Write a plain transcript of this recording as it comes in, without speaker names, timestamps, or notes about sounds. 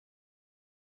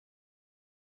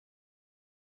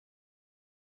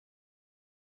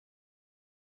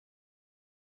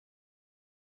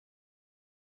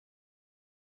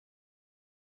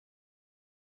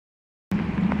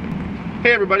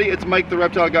Hey everybody, it's Mike the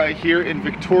Reptile Guy here in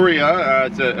Victoria.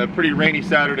 It's a pretty rainy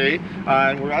Saturday,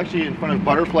 and we're actually in front of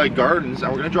Butterfly Gardens,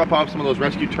 and we're going to drop off some of those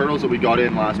rescued turtles that we got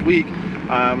in last week.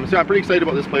 So I'm pretty excited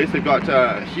about this place. They've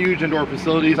got huge indoor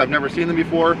facilities. I've never seen them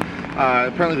before.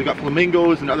 Apparently they've got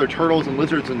flamingos and other turtles and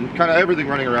lizards and kind of everything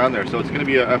running around there. So it's going to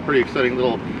be a pretty exciting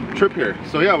little trip here.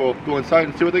 So yeah, we'll go inside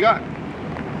and see what they got.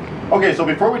 Okay, so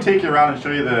before we take you around and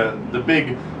show you the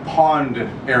big pond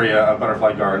area of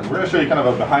Butterfly Gardens, we're going to show you kind of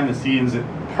a behind the scenes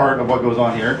part of what goes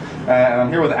on here. And I'm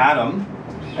here with Adam,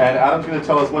 and Adam's going to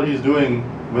tell us what he's doing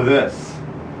with this.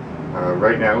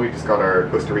 Right now we just got our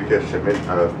Costa Rica shipment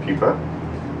of pupa.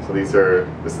 So this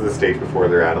is the stage before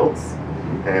they're adults,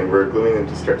 and we're gluing them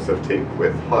to strips of tape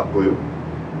with hot glue,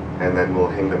 and then we'll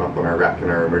hang them up on our rack in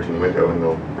our emerging window, and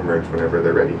they'll emerge whenever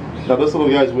they're ready. Now this little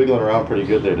guy's wiggling around pretty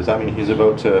good there. Does that mean he's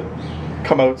about to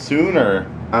come out soon, or?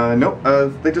 No,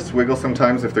 they just wiggle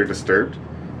sometimes if they're disturbed.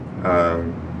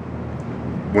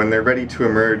 When they're ready to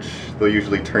emerge, they'll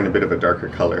usually turn a bit of a darker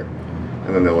color,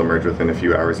 and then they'll emerge within a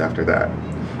few hours after that.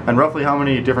 And roughly how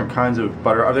many different kinds of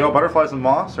are they all butterflies and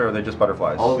moths, or are they just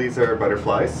butterflies? All of these are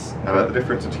butterflies. The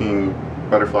difference between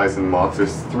butterflies and moths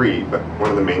is three, but one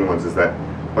of the main ones is that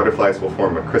butterflies will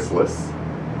form a chrysalis,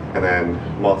 and then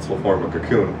moths will form a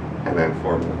cocoon, and then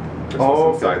form a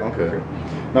chrysalis inside the cocoon.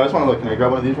 Now I just want to look, can I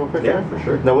grab one of these real quick? Yeah, for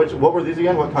sure. Now what were these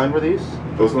again? What kind were these?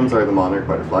 Those ones are the monarch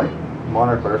butterfly.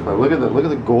 Monarch butterfly. Look at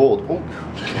the gold. Oh.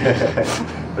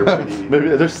 They're pretty. Maybe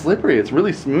they're slippery. It's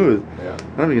really smooth. Yeah. I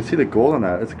don't know if you can see the gold on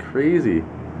that. It's crazy. Look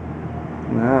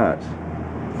at that.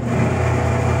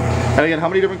 And again, how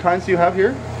many different kinds do you have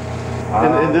here?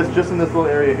 In this, just in this little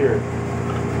area here.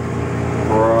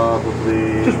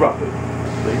 Probably. Just roughly.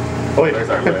 Oh wait, there's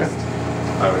our list.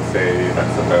 I would say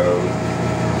that's about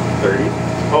 30.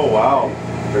 Oh wow.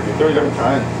 30 different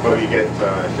kinds. But we get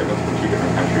shipments from 2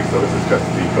 different countries, so this is just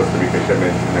the Costa Rica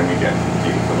shipment, and then we get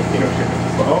the Filipino shipment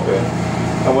as well. Okay.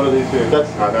 And what are these here? That's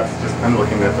just, I'm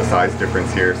looking at the size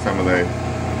difference here. Some of the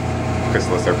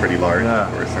chrysalis are pretty large,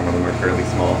 or some of them are fairly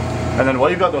small. And then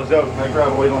while you got those out, can I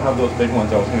grab, well you don't have those big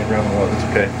ones, I was going to grab them all, it's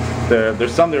okay.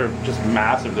 There's some that are just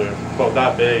massive, they're about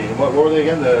that big. What were they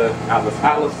again? The Atlas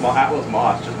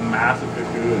moths, just massive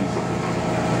cocoons.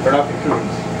 They're not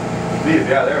cocoons. These,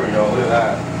 yeah, there we go, look at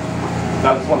that.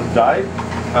 Now this one's died?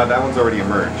 That one's already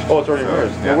emerged. Oh, it's already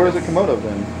emerged. Yeah, where does it come out of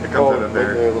then? It comes out of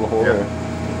there. Right, little hole there.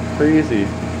 Crazy.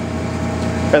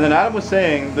 And then Adam was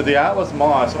saying that the Atlas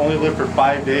moths only live for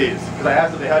 5 days. Because I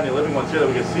asked if they had any living ones here that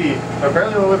we could see.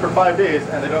 Apparently they only live for 5 days,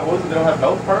 and they don't have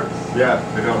mouth parts? Yeah,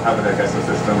 they don't have a digestive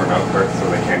system or mouth parts, so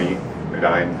they can't eat. They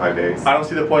die in 5 days. I don't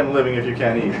see the point in living if you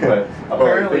can't eat, but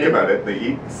apparently... Think about it, they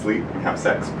eat, sleep, and have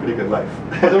sex. Pretty good life.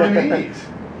 But they don't even eat.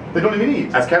 They don't even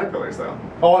eat. As caterpillars, though.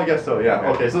 Oh, I guess so, yeah.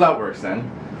 Okay, so that works then.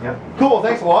 Yeah. Cool, well,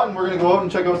 thanks a lot, and we're going to go out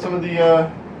and check out some of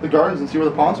the gardens and see where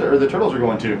the ponds are, or the turtles are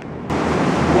going to.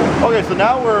 Okay, so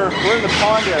now we're in the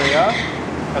pond area.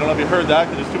 I don't know if you heard that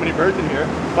because there's too many birds in here.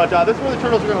 But this is where the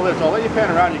turtles are going to live, so I'll let you pan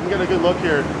around. You can get a good look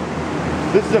here.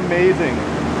 This is amazing.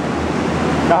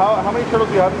 Now, how many turtles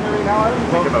do you have in here right now, Adam? I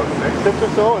think about 6. 6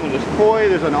 or so, and there's koi,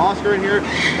 there's an Oscar in here.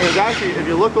 And there's actually, if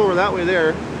you look over that way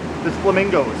there, there's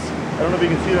flamingos. I don't know if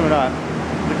you can see them or not.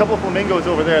 There's a couple of flamingos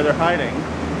over there, they're hiding.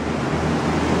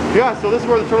 Yeah, so this is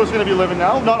where the turtles are going to be living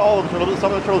now. Not all of the turtles, but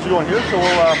some of the turtles are going here. So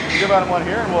we'll give Adam one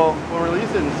here and we'll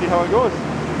release it and see how it goes.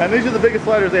 And these are the biggest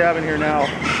sliders they have in here now.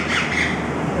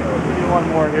 I'll give you one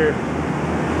more here.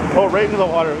 Oh, right into the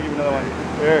water. I'll give you another one.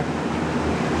 There.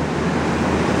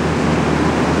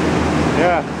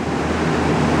 Yeah.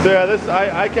 So yeah, this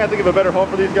I can't think of a better home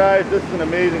for these guys. This is an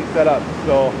amazing setup.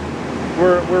 So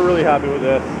we're really happy with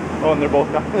this. Oh, and they're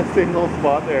both got in the same little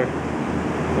spot there.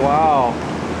 Wow.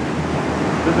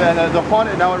 And the pond,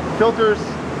 now it filters,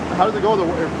 how does it go?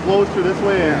 It flows through this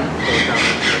way? And flows down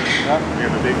this way. Yeah. We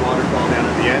have a big waterfall down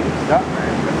at the end. Yeah.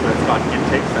 And that's where it's got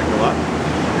intakes that go up.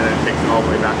 And then it takes it all the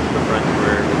way back to the front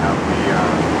where we have the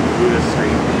Buddha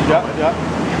stream. Yeah, yeah.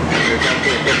 And there's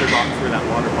actually a filter box where that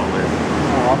waterfall is.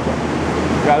 Oh, awesome.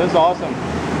 Yeah, this is awesome.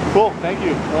 Cool, thank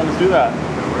you. Let us do that.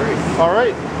 No worries. All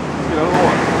right, let's get another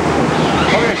one.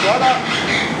 Okay, so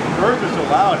birds are so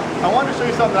loud. I wanted to show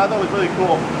you something that I thought was really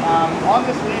cool. On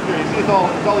this leaf here, you see it's all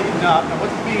eaten up. Now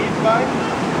what's it being eaten by?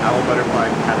 Owl butterfly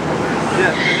caterpillars.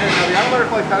 Yes, and now the owl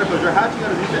butterfly caterpillars are hatching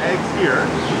out of these eggs here.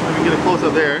 We can get a close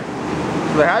up there.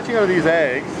 So they're hatching out of these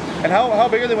eggs. And how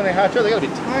big are they when they hatch out? They gotta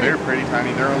be tiny. They're pretty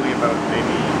tiny. They're only about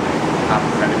maybe half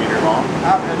a centimeter long.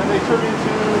 And then they turn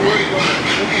into, where do you go?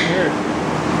 This one here.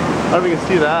 I don't know if you can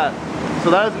see that.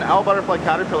 So that is an owl butterfly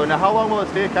caterpillar. Now how long will it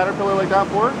stay a caterpillar like that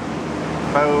for?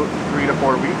 About 3 to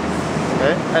 4 weeks.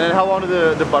 Okay. And then how long do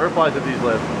the butterflies of these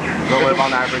live? They'll live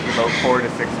on average about 4 to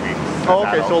 6 weeks. Oh,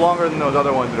 okay, so longer than those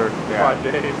other ones that are 5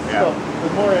 days. Yeah. So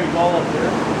there's more eggs all up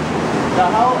here. Now,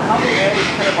 how many eggs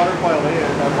can a butterfly lay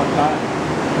at one time?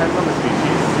 Depends on the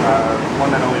species.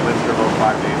 One that only lives for about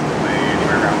 5 days will lay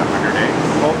anywhere around 100 eggs.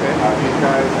 Okay. These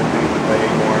guys, I think, would lay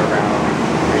more around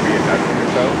maybe a dozen or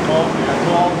so. Okay,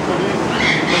 so these,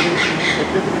 if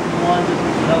this is one, this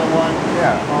is another one.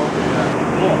 Yeah. Okay, yeah.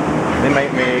 Cool. They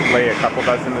might lay a couple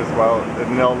dozen as well,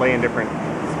 and they'll lay in different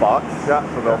spots. Yeah.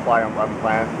 So they'll fly on one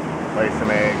plant, lay some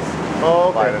eggs,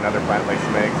 fly at another plant, lay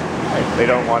some eggs. They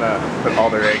don't want to put all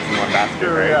their eggs in one basket,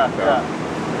 sure, right? Yeah, so. Yeah.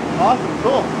 Awesome,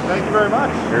 cool. Thank you very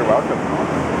much. You're welcome.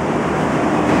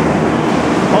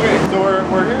 Okay, so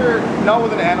we're here not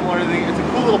with an animal or anything. It's a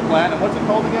cool little plant. And what's it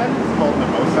called again? It's called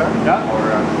mimosa, Yeah. or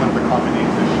one of the common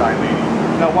names is shy lady.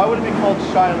 Now, why would it be called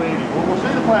Shy Lady? Well, we'll show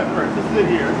you the plant first. This is it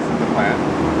here. This is the plant.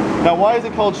 Now, why is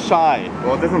it called Shy?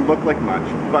 Well, it doesn't look like much,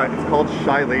 but it's called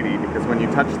shy lady because when you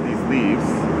touch these leaves,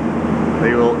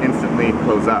 they will instantly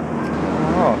close up.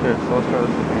 Oh, okay. So let's try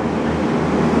this again.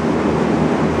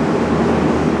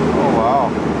 Oh,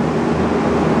 wow.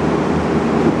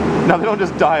 Now, they don't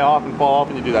just die off and fall off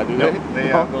when you do that, do they?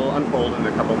 They'll unfold in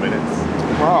a couple minutes.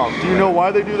 Wow. Do you know why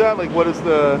they do that? Like, what is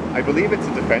the... I believe it's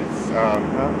a defense.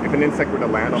 If an insect were to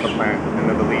land on the plant and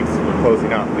then the leaves were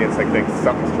closing up, the insect thinks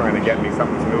something's trying to get me,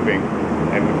 something's moving,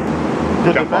 and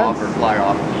would jump off or fly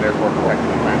off, therefore protecting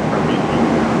the plant from being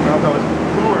eaten. I don't know if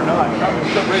it's cool or not.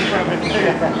 Jump right from it.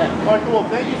 All right, cool.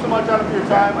 Thank you so much, Adam, for your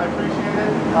time. I appreciate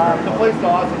it. The place is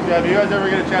awesome. So, yeah, if you guys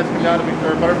ever get a chance to come down to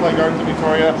Butterfly Gardens in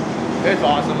Victoria, it's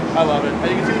awesome. I love it. And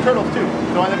you can see the turtles too.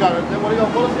 So they've got, what else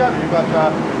you got? You've got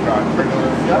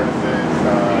turtles, tortoises,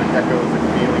 geckos,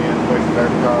 chameleons,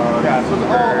 voice-of frogs. Yeah, so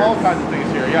there's all kinds of things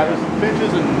here. Yeah, there's some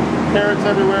finches and parrots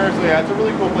everywhere. So yeah, it's a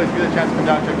really cool place. Get a chance to come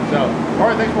down and check this out. All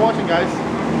right, thanks for watching, guys.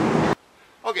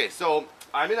 Okay, so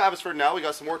I'm in Abbotsford now. We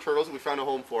got some more turtles that we found a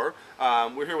home for.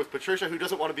 We're here with Patricia, who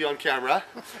doesn't want to be on camera,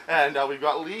 and we've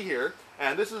got Lee here.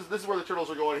 And this is where the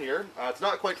turtles are going here. It's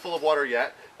not quite full of water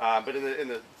yet, but in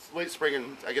the late spring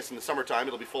and I guess in the summertime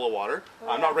it'll be full of water.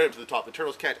 Not right up to the top. The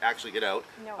turtles can't actually get out.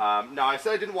 No. Now I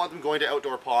said I didn't want them going to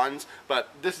outdoor ponds, but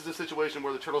this is a situation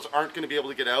where the turtles aren't going to be able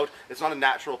to get out. It's not a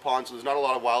natural pond, so there's not a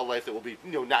lot of wildlife that will be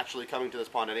naturally coming to this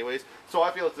pond anyways. So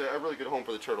I feel it's a really good home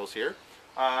for the turtles here.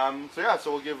 So yeah,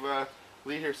 so we'll give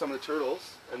Lee here some of the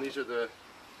turtles, and this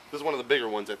is one of the bigger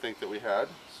ones I think that we had.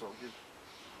 So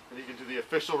and you can do the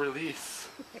official release.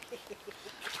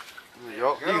 There you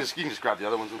go. You can just grab the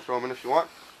other ones and throw them in if you want.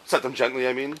 Set them gently,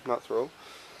 I mean, not throw.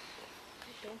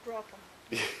 Don't drop them.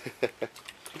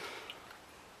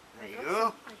 There you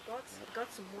go. I've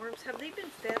got some worms. Have they been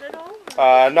fed at all?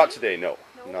 Not today, no.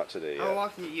 Not today. How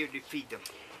often do you feed them?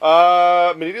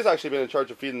 Manita's actually been in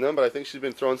charge of feeding them, but I think she's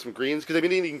been throwing some greens, because they've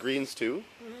been eating greens too.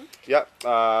 Yeah.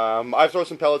 I've thrown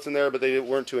some pellets in there, but they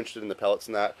weren't too interested in the pellets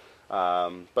and that. I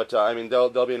mean,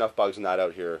 there'll be enough bugs in that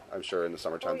out here, I'm sure, in the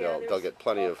summertime. They'll get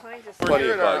plenty of bugs. We're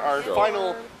here at our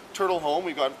final turtle home.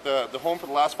 We got the home for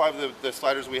the last 5 of the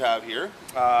sliders we have here.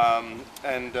 We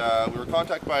were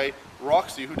contacted by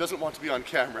Roxy, who doesn't want to be on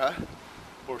camera.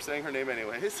 But we're saying her name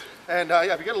anyways. And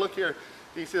yeah, if you get a look here,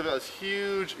 you can see this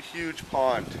huge, huge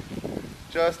pond.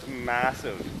 Just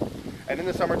massive. And in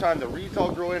the summertime, the reeds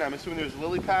all grow in. I'm assuming there's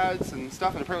lily pads and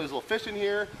stuff, and apparently there's little fish in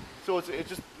here. So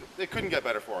it couldn't get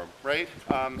better for them, right?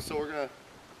 So we're gonna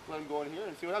let them go in here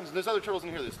and see what happens. There's other turtles in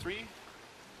here. There's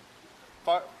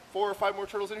 4 or 5 more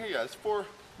turtles in here. Yeah, there's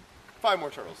 5 more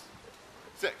turtles.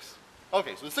 6.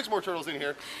 Okay, so there's 6 more turtles in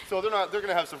here. So they're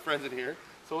gonna have some friends in here.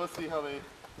 So let's see how they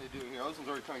do. You know, this one's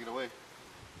already trying to get away.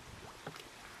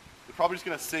 They're probably just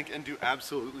gonna sink and do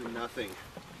absolutely nothing.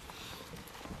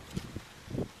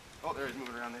 Oh, there he's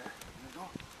moving around there. There you go.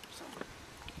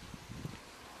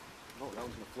 Oh, that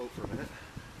one's gonna float for a minute.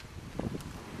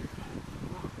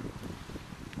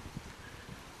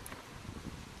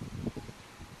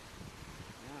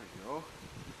 There'll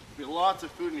be lots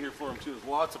of food in here for them too. There's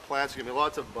lots of plants. There's gonna be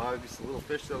lots of bugs, little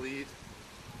fish they'll eat.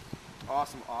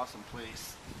 Awesome, awesome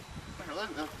place.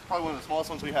 That's probably one of the smallest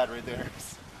ones we had right there. There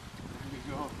you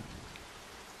go.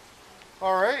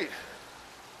 All right.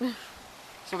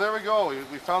 So there we go.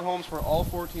 We found homes for all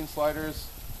 14 sliders.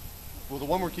 Well, the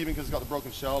one we're keeping because it's got the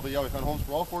broken shell, but yeah, we found homes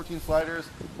for all 14 sliders.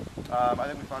 I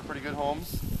think we found pretty good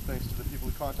homes, thanks to the people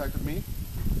who contacted me.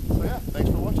 So yeah, thanks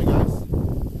for watching, guys.